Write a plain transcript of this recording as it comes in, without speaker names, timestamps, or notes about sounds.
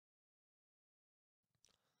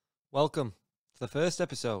Welcome to the first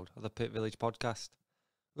episode of the Pit Village podcast.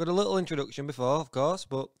 We've got a little introduction before, of course,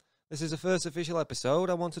 but this is the first official episode.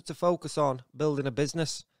 I wanted to focus on building a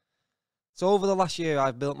business. So over the last year,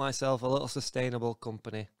 I've built myself a little sustainable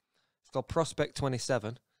company. It's called Prospect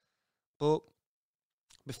 27. But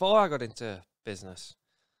before I got into business,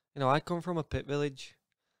 I come from a pit village,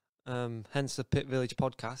 hence the Pit Village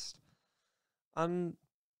podcast. And,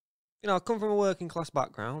 I come from a working class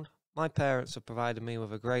background. My parents have provided me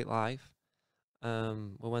with a great life. We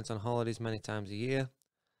went on holidays many times a year.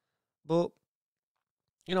 But,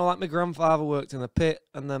 like my grandfather worked in the pit,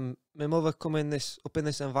 and then my mother come up in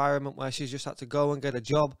this environment where she's just had to go and get a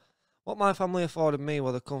job. What my family afforded me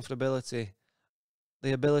was the comfortability,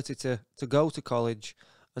 the ability to go to college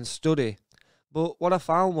and study. But what I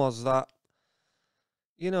found was that,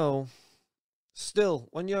 still,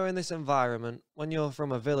 when you're in this environment, when you're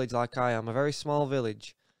from a village like I am, a very small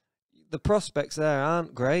village, the prospects there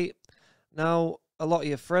aren't great. Now, a lot of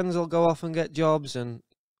your friends will go off and get jobs, and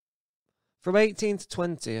from 18 to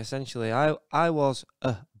 20, essentially, I was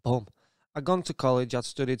a bum. I'd gone to college, I'd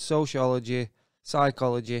studied sociology,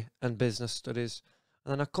 psychology, and business studies.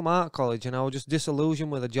 And then I come out of college, and I was just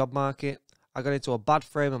disillusioned with the job market. I got into a bad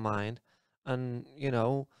frame of mind, and,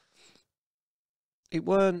 it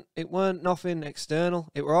weren't nothing external.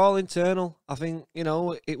 It were all internal. I think,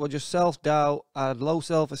 it was just self-doubt. I had low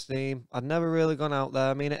self-esteem. I'd never really gone out there.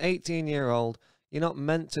 I mean, at 18-year-old, you're not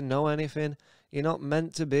meant to know anything. You're not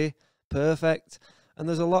meant to be perfect. And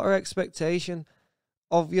there's a lot of expectation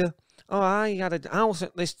of you. Oh, I had a house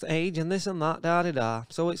at this age and this and that, da-da-da.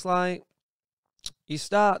 So it's like, you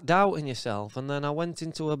start doubting yourself. And then I went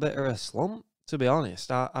into a bit of a slump, to be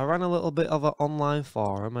honest. I ran a little bit of an online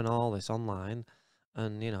forum and all this online.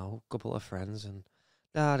 And, a couple of friends and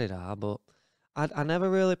da-da-da, but I never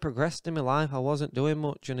really progressed in my life. I wasn't doing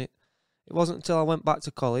much, and it wasn't until I went back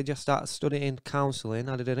to college, I started studying counselling.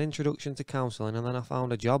 I did an introduction to counselling, and then I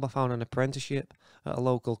found a job. I found an apprenticeship at a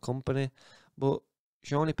local company, but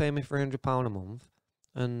she only paid me £300 a month,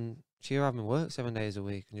 and she had me work 7 days a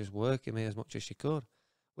week and just working me as much as she could,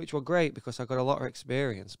 which were great because I got a lot of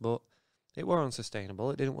experience, but it were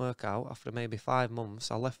unsustainable. It didn't work out. After maybe 5 months,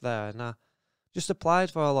 I left there, and I just applied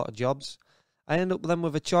for a lot of jobs. I ended up then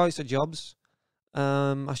with a choice of jobs.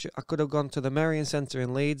 I could have gone to the Merrion Centre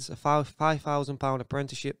in Leeds, a £5,000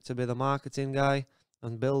 apprenticeship to be the marketing guy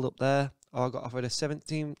and build up there. Or I got offered a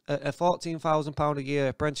 £14,000 a year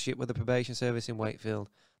apprenticeship with the probation service in Wakefield.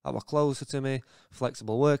 That was closer to me,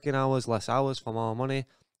 flexible working hours, less hours for more money.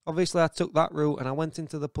 Obviously, I took that route and I went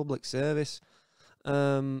into the public service.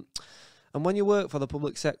 And when you work for the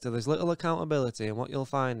public sector, there's little accountability, and what you'll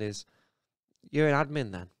find is you're an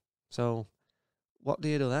admin then. So what do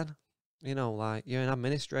you do then? You're an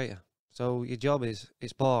administrator. So your job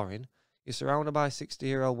it's boring. You're surrounded by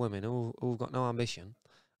 60-year-old women who've got no ambition,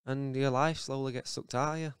 and your life slowly gets sucked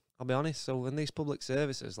out of you. I'll be honest. So in these public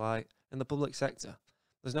services, like in the public sector,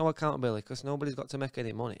 there's no accountability because nobody's got to make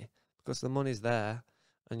any money because the money's there,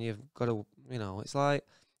 and you've got to, it's like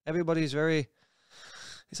everybody's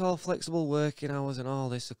it's all flexible working hours and all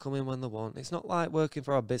this to come in when they want. It's not like working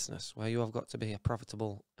for a business where you have got to be a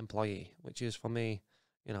profitable employee, which is for me,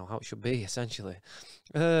 how it should be essentially.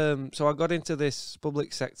 So I got into this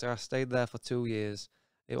public sector. I stayed there for 2 years.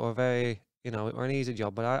 It were it were an easy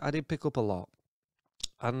job, but I did pick up a lot.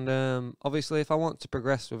 And obviously, if I want to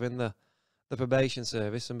progress within the probation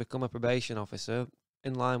service and become a probation officer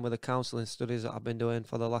in line with the counselling studies that I've been doing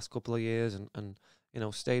for the last couple of years and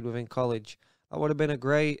stayed within college, that would have been a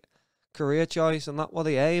great career choice, and that was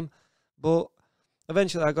the aim. But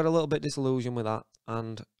eventually I got a little bit disillusioned with that,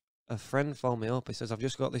 and a friend phoned me up. He says, I've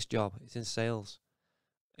just got this job. It's in sales.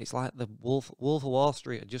 It's like the Wolf of Wall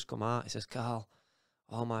Street had just come out. He says, Carl,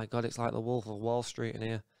 oh my God, it's like the Wolf of Wall Street in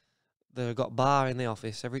here. They've got bar in the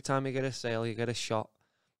office. Every time you get a sale, you get a shot.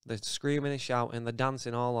 They're screaming and shouting. They're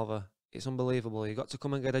dancing all over. It's unbelievable. You got to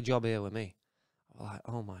come and get a job here with me. I'm like,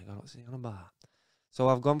 oh my God, what's he on about? So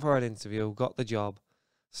I've gone for an interview, got the job,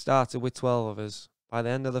 started with 12 of us. By the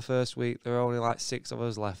end of the first week, there were only like 6 of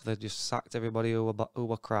us left. They just sacked everybody who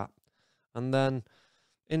were crap. And then,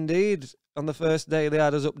 indeed, on the first day, they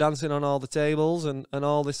had us up dancing on all the tables and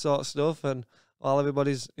all this sort of stuff. And while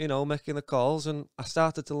everybody's, making the calls. And I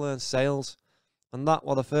started to learn sales. And that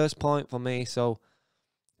was the first point for me. So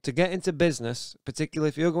to get into business, particularly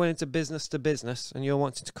if you're going into business to business and you're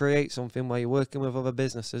wanting to create something where you're working with other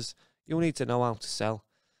businesses, you'll need to know how to sell.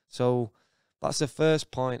 So that's the first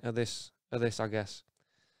point of this, I guess.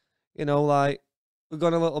 We've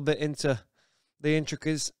gone a little bit into the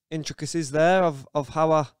intricacies there of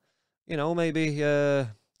how I, maybe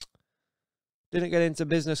didn't get into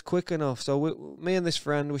business quick enough. So me and this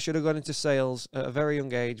friend, we should have gone into sales at a very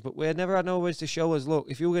young age, but we had never had nobody to show us, look,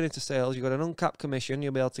 if you get into sales, you've got an uncapped commission,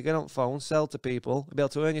 you'll be able to get on phone, sell to people, you'll be able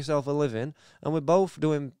to earn yourself a living. And we're both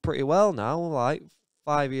doing pretty well now, like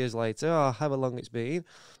 5 years later, or however long it's been.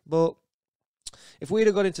 But if we'd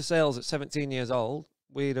have got into sales at 17 years old,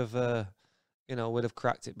 we'd have, we'd have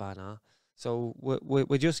cracked it by now. So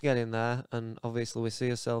we're just getting there, and obviously we see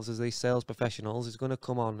ourselves as these sales professionals. He's going to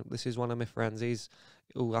come on. This is one of my friends. He's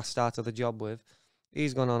who I started the job with.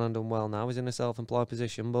 He's gone on and done well now. He's in a self-employed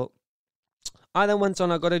position. But I then went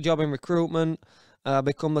on. I got a job in recruitment.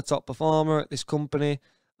 Become the top performer at this company,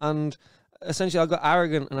 and essentially I got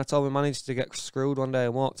arrogant and I told my manager to get screwed one day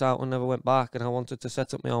and walked out and never went back. And I wanted to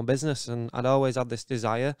set up my own business, and I'd always had this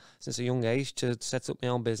desire since a young age to set up my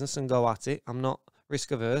own business and go at it. I'm not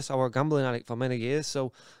risk averse. I was a gambling addict for many years,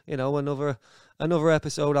 so another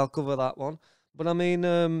episode I'll cover that one. But I mean,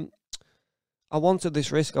 I wanted this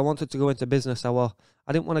risk. I wanted to go into business. I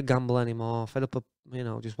didn't want to gamble anymore. Fed up of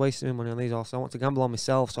just wasting my money on these horses. I want to gamble on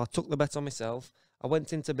myself, so I took the bet on myself. I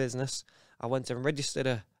went into business. I went and registered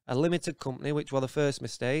a limited company, which was the first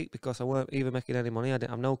mistake because I weren't even making any money. I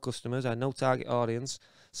didn't have no customers. I had no target audience.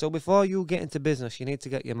 So before you get into business, you need to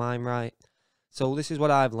get your mind right. So this is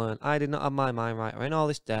what I've learned. I did not have my mind right. I'm in all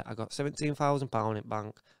this debt. I got £17,000 in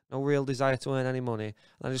bank. No real desire to earn any money.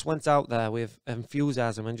 And I just went out there with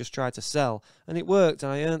enthusiasm and just tried to sell. And it worked,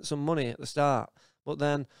 and I earned some money at the start. But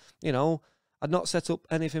then, I'd not set up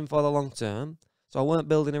anything for the long term. So I weren't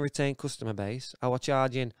building a retained customer base. I was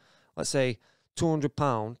charging, let's say,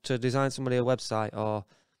 £200 to design somebody a website, or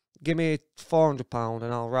give me £400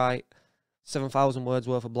 and I'll write 7,000 words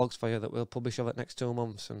worth of blogs for you that we'll publish over the next 2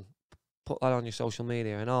 months and put that on your social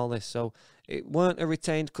media and all this. So it weren't a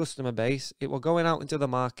retained customer base. It was going out into the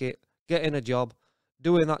market, getting a job,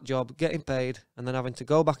 doing that job, getting paid, and then having to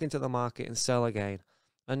go back into the market and sell again.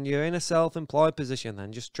 And you're in a self-employed position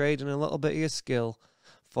then, just trading a little bit of your skill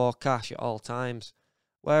for cash at all times.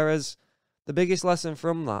 Whereas the biggest lesson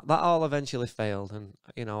from that all eventually failed. And,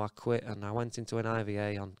 I quit and I went into an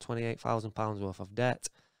IVA on £28,000 worth of debt.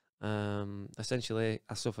 Essentially,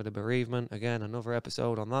 I suffered a bereavement. Again, another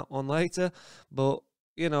episode on that one later. But,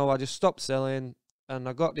 I just stopped selling and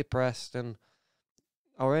I got depressed and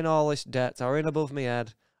I were in all this debt. I were in above my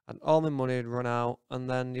head and all my money had run out. And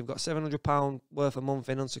then you've got £700 worth a month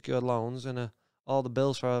in unsecured loans and all the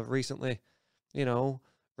bills for a recently,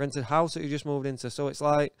 rented house that you just moved into. So it's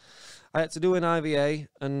like I had to do an IVA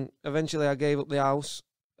and eventually I gave up the house.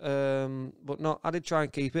 But I did try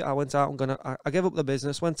and keep it. I went out and I gave up the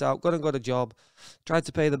business, went out, got a job, tried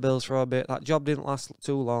to pay the bills for a bit. That job didn't last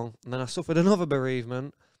too long. And then I suffered another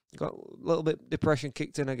bereavement, got a little bit depression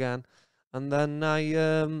kicked in again. And then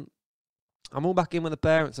I moved back in with the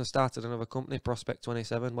parents and started another company, Prospect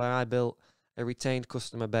 27, where I built a retained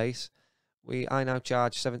customer base. I now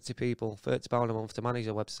charge 70 people £30 a month to manage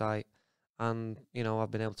a website. And, I've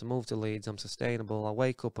been able to move to Leeds. I'm sustainable. I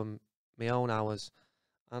wake up on my own hours.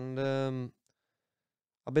 And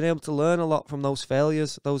I've been able to learn a lot from those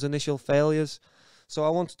failures, those initial failures. So I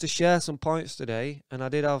wanted to share some points today. And I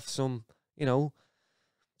did have some,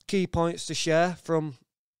 key points to share from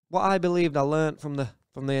what I believed I learned from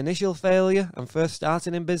the initial failure and first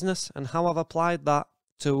starting in business, and how I've applied that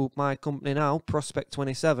to my company now, Prospect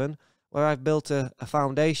 27, where I've built a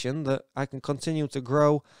foundation that I can continue to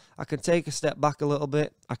grow. I can take a step back a little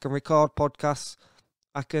bit. I can record podcasts.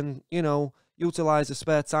 I can, utilize the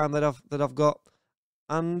spare time that I've got,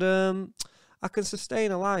 and I can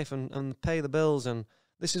sustain a life and pay the bills. And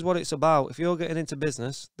this is what it's about. If you're getting into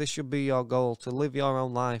business, this should be your goal: to live your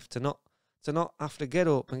own life, to not have to get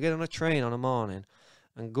up and get on a train on a morning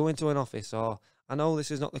and go into an office. Or I know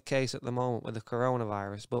this is not the case at the moment with the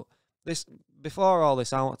coronavirus, but before all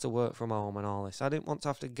this, I want to work from home and all this. I didn't want to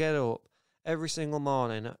have to get up every single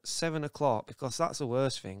morning at 7 o'clock, because that's the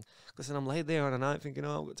worst thing. Because then I'm laid there on a night thinking,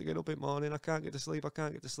 I've got to get up in the morning. I can't get to sleep.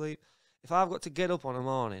 If I've got to get up on a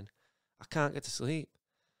morning, I can't get to sleep.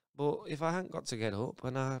 But if I haven't got to get up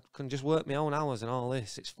and I can just work my own hours and all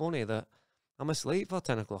this, it's funny that I'm asleep for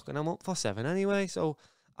 10 o'clock and I'm up for 7 anyway. So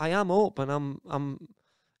I am up and I'm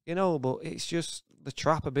but it's just the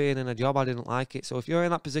trap of being in a job. I didn't like it. So if you're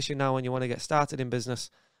in that position now and you want to get started in business,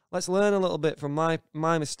 let's learn a little bit from my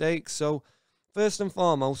mistakes. So first and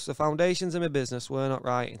foremost, the foundations of my business were not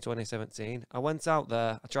right in 2017. I went out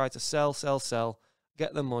there, I tried to sell,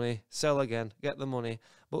 get the money, sell again, get the money.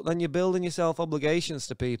 But then you're building yourself obligations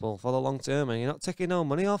to people for the long term and you're not taking no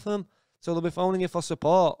money off them. So they'll be phoning you for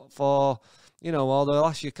support for, or they'll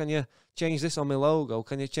ask you, can you change this on my logo?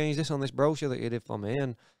 Can you change this on this brochure that you did for me?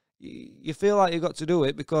 And, you feel like you've got to do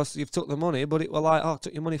it because you've took the money, but it were like, oh, I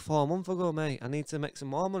took your money 4 months ago, mate. I need to make some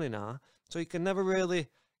more money now. So you can never really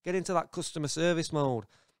get into that customer service mode.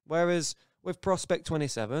 Whereas with Prospect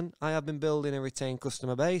 27, I have been building a retained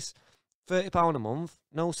customer base. £30 a month,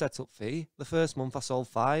 no setup fee. The first month I sold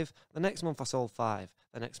 5. The next month I sold 5.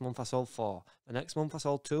 The next month I sold 4. The next month I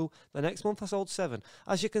sold 2. The next month I sold 7.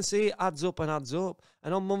 As you can see, it adds up and adds up.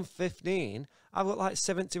 And on month 15, I've got like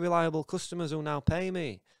 70 reliable customers who now pay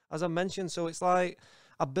me. As I mentioned, so it's like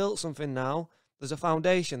I built something now. There's a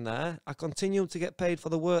foundation there. I continue to get paid for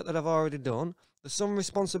the work that I've already done. There's some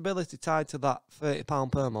responsibility tied to that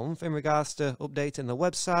 £30 per month in regards to updating the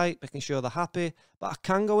website, making sure they're happy. But I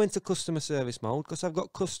can go into customer service mode because I've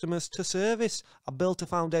got customers to service. I built a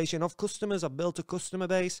foundation of customers. I built a customer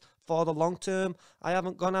base for the long term. I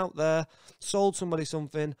haven't gone out there, sold somebody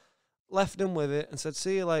something, left them with it and said,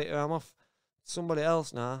 see you later, I'm off somebody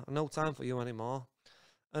else now. No time for you anymore.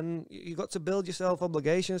 And you've got to build yourself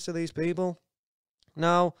obligations to these people.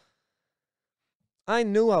 Now, I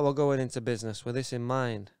knew I was going into business with this in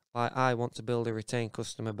mind. Like, I want to build a retained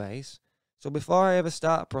customer base. So before I ever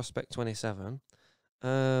start Prospect 27,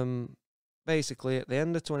 basically at the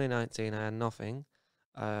end of 2019, I had nothing.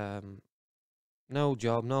 No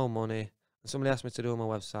job, no money. And somebody asked me to do my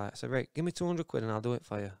website. I said, right, give me 200 quid and I'll do it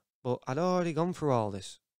for you. But I'd already gone through all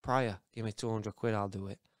this prior. Give me 200 quid, I'll do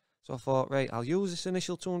it. So I thought, right, I'll use this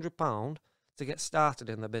initial £200 to get started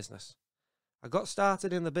in the business. I got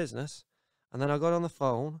started in the business, and then I got on the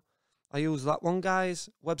phone. I used that one guy's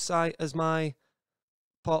website as my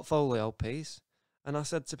portfolio piece, and I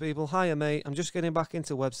said to people, hiya mate, I'm just getting back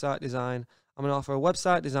into website design. I'm going to offer a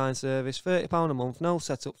website design service, £30 a month, no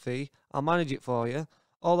setup fee. I'll manage it for you.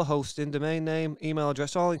 All the hosting, domain name, email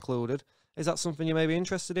address, all included. Is that something you may be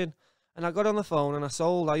interested in? And I got on the phone and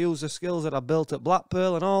I used the skills that I built at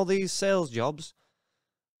Blackpearl and all these sales jobs.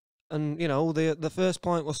 And, you know, the first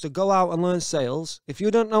point was to go out and learn sales. If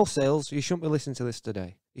you don't know sales, you shouldn't be listening to this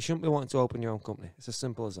today. You shouldn't be wanting to open your own company. It's as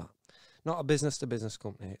simple as that. Not a business-to-business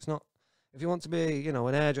company. It's not. If you want to be, you know,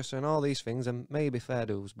 an hairdresser and all these things, then maybe fair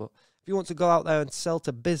dues. But if you want to go out there and sell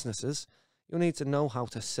to businesses, you need to know how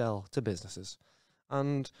to sell to businesses.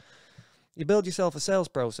 And you build yourself a sales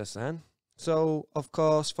process then. So, of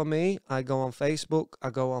course, for me, I go on Facebook. I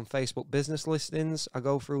go on Facebook business listings. I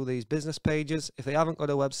go through these business pages. If they haven't got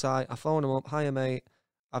a website, I phone them up. Hiya, mate.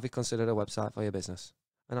 Have you considered a website for your business?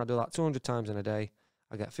 And I do that 200 times in a day.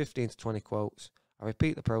 I get 15 to 20 quotes. I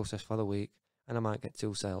repeat the process for the week, and I might get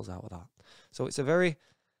 2 sales out of that. So it's a very,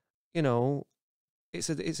 you know, it's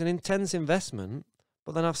an intense investment.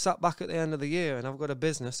 But then I've sat back at the end of the year, and I've got a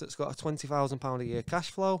business that's got a £20,000 a year cash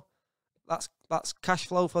flow. That's cash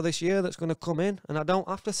flow for this year that's going to come in, and I don't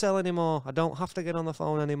have to sell anymore. I don't have to get on the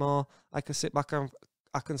phone anymore. I can sit back and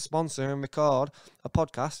I can sponsor and record a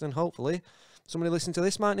podcast, and hopefully somebody listening to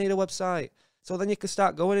this might need a website. So then you can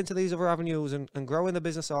start going into these other avenues and growing the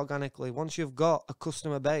business organically once you've got a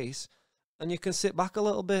customer base, and you can sit back a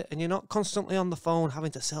little bit and you're not constantly on the phone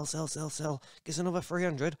having to sell. Give us another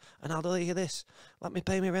 300 and I'll delete you this. Let me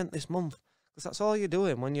pay me rent this month. Because that's all you're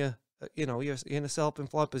doing when you're in a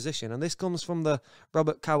self-employed position. And this comes from the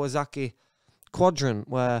Robert Kiyosaki quadrant,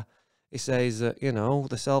 where he says that, you know,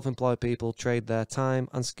 the self-employed people trade their time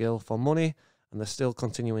and skill for money, and they're still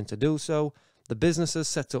continuing to do so. The businesses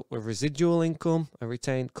set up with residual income, a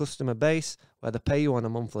retained customer base, where they pay you on a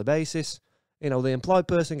monthly basis. You know, the employed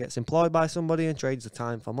person gets employed by somebody and trades the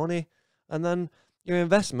time for money. And then your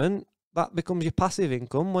investment, that becomes your passive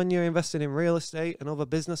income. When you're investing in real estate and other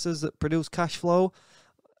businesses that produce cash flow,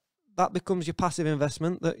 that becomes your passive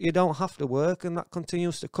investment that you don't have to work, and that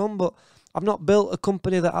continues to come. But I've not built a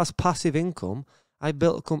company that has passive income. I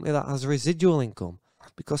built a company that has residual income,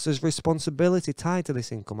 because there's responsibility tied to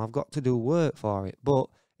this income. I've got to do work for it, but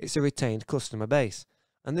it's a retained customer base.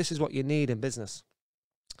 And this is what you need in business.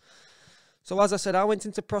 So as I said, I went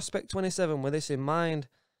into Prospect 27 with this in mind,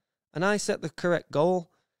 and I set the correct goal.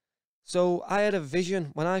 So I had a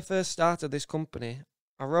vision. When I first started this company,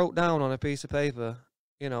 I wrote down on a piece of paper,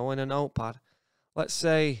 you know, in a notepad, let's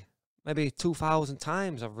say maybe 2,000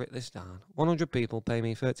 times I've written this down. 100 people pay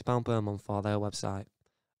me £30 per month for their website.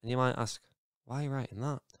 And you might ask, why are you writing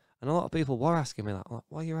that? And a lot of people were asking me that, like,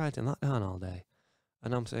 why are you writing that down all day?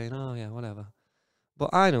 And I'm saying, oh yeah, whatever.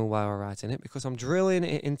 But I know why I'm writing it, because I'm drilling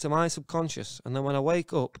it into my subconscious. And then when I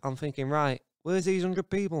wake up, I'm thinking, right, where's these 100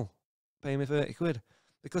 people paying me 30 quid?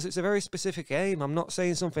 Because it's a very specific aim. I'm not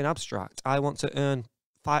saying something abstract. I want to earn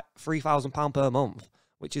 £3,000 per month,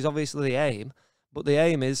 which is obviously the aim. But the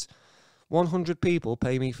aim is 100 people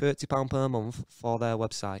pay me £30 per month for their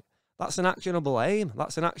website. That's an actionable aim.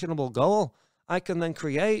 That's an actionable goal. I can then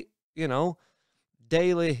create, you know,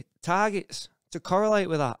 daily targets to correlate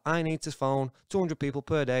with that. I need to phone 200 people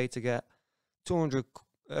per day to get 20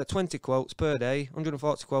 quotes per day,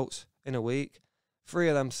 140 quotes in a week. 3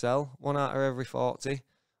 of them sell, 1 out of every 40.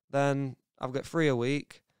 Then I've got 3 a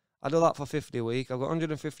week. I do that for 50 a week. I've got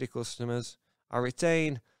 150 customers. I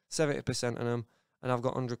retain 70% of them, and I've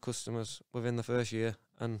got 100 customers within the first year.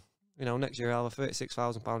 And, you know, next year I'll have a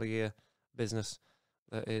 £36,000 a year business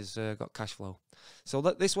that is got cash flow. So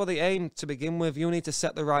this was the aim to begin with. You need to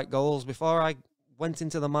set the right goals. Before I went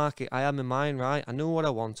into the market, I had my mind right. I knew what I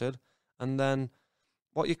wanted. And then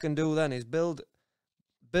what you can do then is build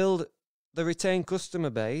the retained customer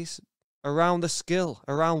base around the skill,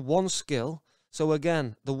 around one skill. So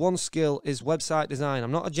again, the one skill is website design.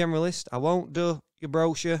 I'm not a generalist. I won't do your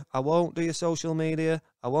brochure. I won't do your social media.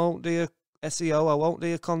 I won't do your SEO. I won't do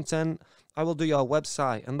your content. I will do your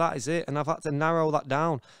website, and that is it. And I've had to narrow that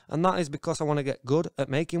down. And that is because I want to get good at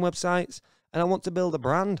making websites, and I want to build a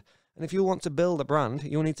brand. And if you want to build a brand,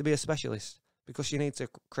 you need to be a specialist, because you need to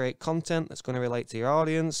create content that's going to relate to your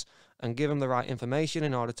audience and give them the right information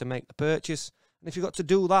in order to make the purchase. And if you've got to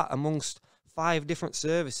do that amongst 5 different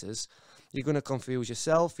services, you're going to confuse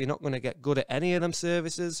yourself. You're not going to get good at any of them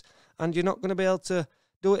services, and you're not going to be able to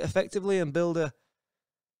do it effectively and build a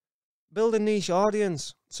niche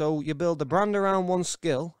audience. So you build the brand around one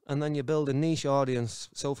skill, and then you build a niche audience.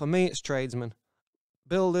 So for me, it's tradesmen,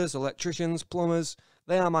 builders, electricians, plumbers.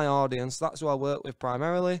 They are my audience. That's who I work with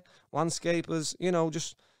primarily. Landscapers, you know,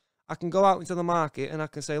 just I can go out into the market and I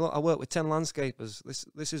can say, look, I work with 10 landscapers.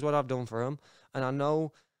 This is what I've done for them, and I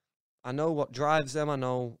know what drives them. I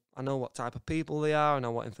know what type of people they are. I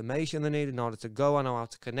know what information they need in order to go. I know how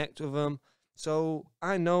to connect with them. So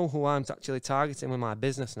I know who I'm actually targeting with my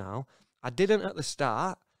business now. I didn't at the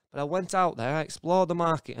start, but I went out there, I explored the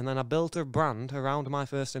market, and then I built a brand around my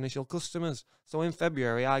first initial customers. So in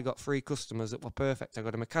February, I got 3 customers that were perfect. I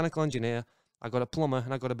got a mechanical engineer, I got a plumber,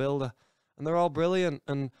 and I got a builder. And they're all brilliant,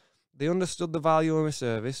 and they understood the value of my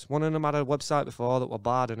service. One of them had a website before that were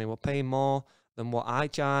bad, and they were paying more than what I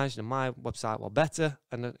charged, and my website was better,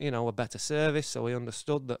 and, you know, a better service. So he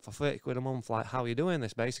understood that for 30 quid a month, like, how are you doing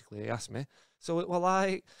this, basically, he asked me. So it was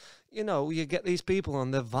like, you know, you get these people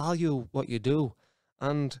and they value what you do,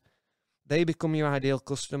 and they become your ideal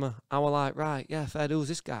customer. I was like, right, yeah, fair dues,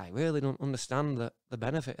 this guy really don't understand the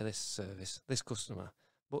benefit of this service, this customer.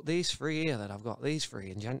 But these 3 here that I've got, these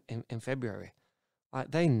 3 in February,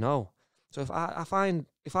 like, they know. So if I find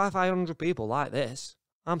 100 people like this,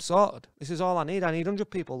 I'm sorted. This is all I need. I need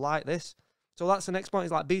 100 people like this. So that's the next point,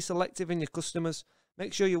 is like, be selective in your customers.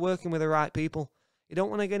 Make sure you're working with the right people. You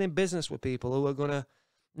don't want to get in business with people who are going to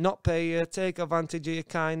not pay you, take advantage of your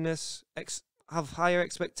kindness, have higher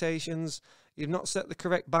expectations. You've not set the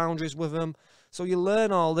correct boundaries with them. So you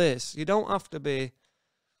learn all this. You don't have to be,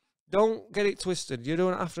 don't get it twisted. You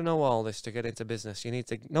don't have to know all this to get into business. You need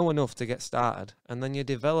to know enough to get started, and then you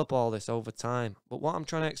develop all this over time. But what I'm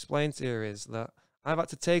trying to explain to you is that I've had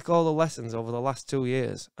to take all the lessons over the last 2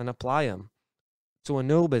 years and apply them to a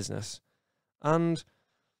new business, and,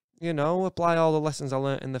 you know, apply all the lessons I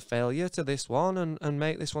learned in the failure to this one, and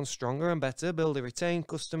make this one stronger and better, build a retained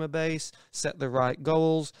customer base, set the right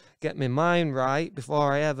goals, get my mind right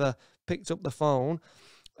before I ever picked up the phone.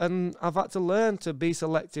 And I've had to learn to be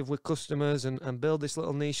selective with customers and build this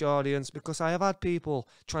little niche audience, because I have had people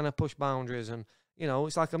trying to push boundaries. And, you know,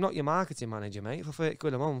 it's like, I'm not your marketing manager, mate. For 30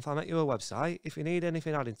 quid a month, I'll make you a website. If you need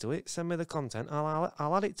anything adding to it, send me the content.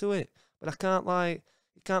 I'll add it to it. But I can't, like,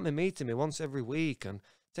 you can't be meeting me once every week and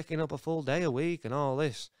taking up a full day a week and all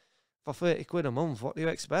this for 30 quid a month. What do you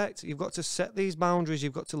expect? You've got to set these boundaries.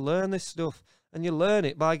 You've got to learn this stuff, and you learn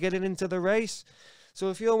it by getting into the race. So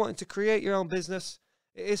if you're wanting to create your own business,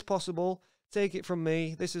 it is possible. Take it from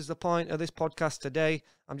me. This is the point of this podcast today.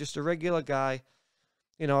 I'm just a regular guy.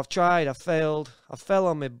 You know, I've tried, I've failed, I fell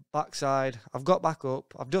on my backside, I've got back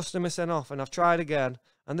up, I've dusted myself off, and I've tried again.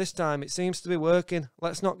 And this time it seems to be working.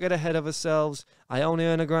 Let's not get ahead of ourselves. I only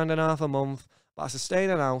earn £1.5 a month, but I sustain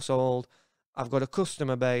an household. I've got a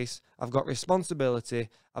customer base. I've got responsibility.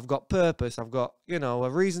 I've got purpose. I've got, you know, a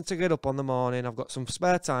reason to get up on the morning. I've got some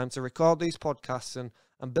spare time to record these podcasts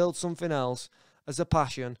and build something else as a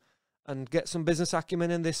passion and get some business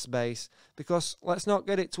acumen in this space. Because let's not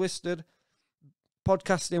get it twisted.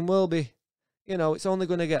 Podcasting will be, you know, it's only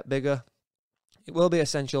going to get bigger. It will be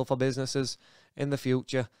essential for businesses in the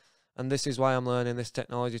future. And this is why I'm learning this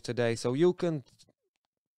technology today. So you can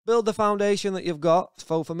build the foundation that you've got.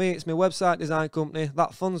 So for me, it's my website design company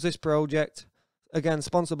that funds this project. Again,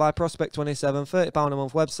 sponsored by Prospect27, £30 a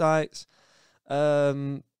month websites,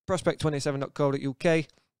 prospect27.co.uk.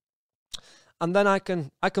 And then I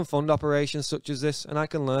can fund operations such as this, and I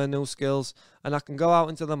can learn new skills, and I can go out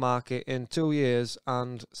into the market in 2 years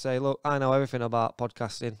and say, look, I know everything about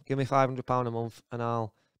podcasting. Give me £500 a month, and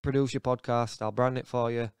I'll produce your podcast. I'll brand it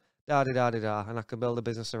for you, da-di-da-di-da, and I can build a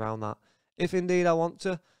business around that, if indeed I want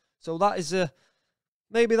to. So that is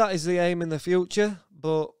maybe that is the aim in the future,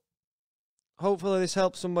 but hopefully this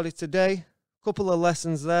helps somebody today. Couple of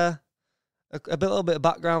lessons there. A little bit of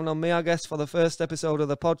background on me, I guess, for the first episode of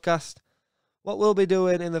the podcast. What we'll be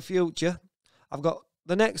doing in the future, I've got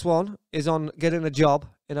the next one is on getting a job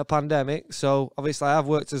in a pandemic. So obviously I've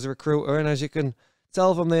worked as a recruiter, and as you can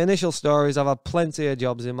tell from the initial stories, I've had plenty of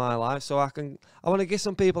jobs in my life. So I want to give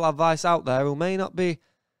some people advice out there who may not be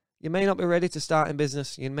ready to start in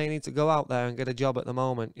business. You may need to go out there and get a job at the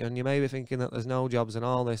moment, and you may be thinking that there's no jobs and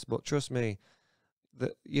all this, but trust me,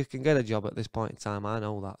 that you can get a job at this point in time. I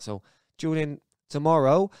know that. So tune in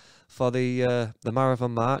tomorrow for the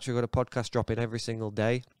Marathon March. We've got a podcast dropping every single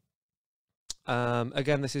day.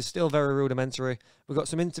 Again, this is still very rudimentary. We've got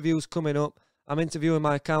some interviews coming up. I'm interviewing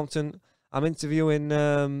my accountant. I'm interviewing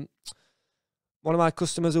one of my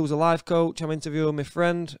customers who's a life coach. I'm interviewing my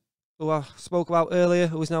friend who I spoke about earlier,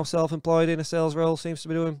 who is now self-employed in a sales role. Seems to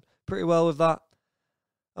be doing pretty well with that.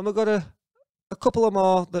 And we've got a couple of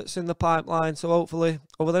more that's in the pipeline. So hopefully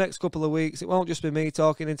over the next couple of weeks, it won't just be me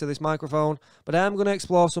talking into this microphone, but I am going to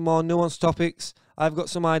explore some more nuanced topics. I've got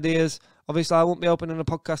some ideas. Obviously, I won't be opening a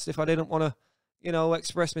podcast if I didn't want to,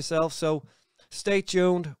 express myself. So stay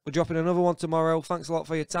tuned. We're dropping another one tomorrow. Thanks a lot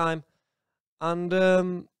for your time. And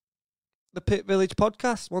the Pit Village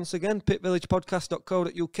Podcast, once again,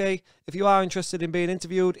 pitvillagepodcast.co.uk. If you are interested in being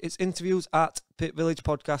interviewed, it's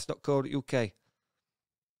interviews@pitvillagepodcast.co.uk.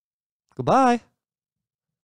 Goodbye.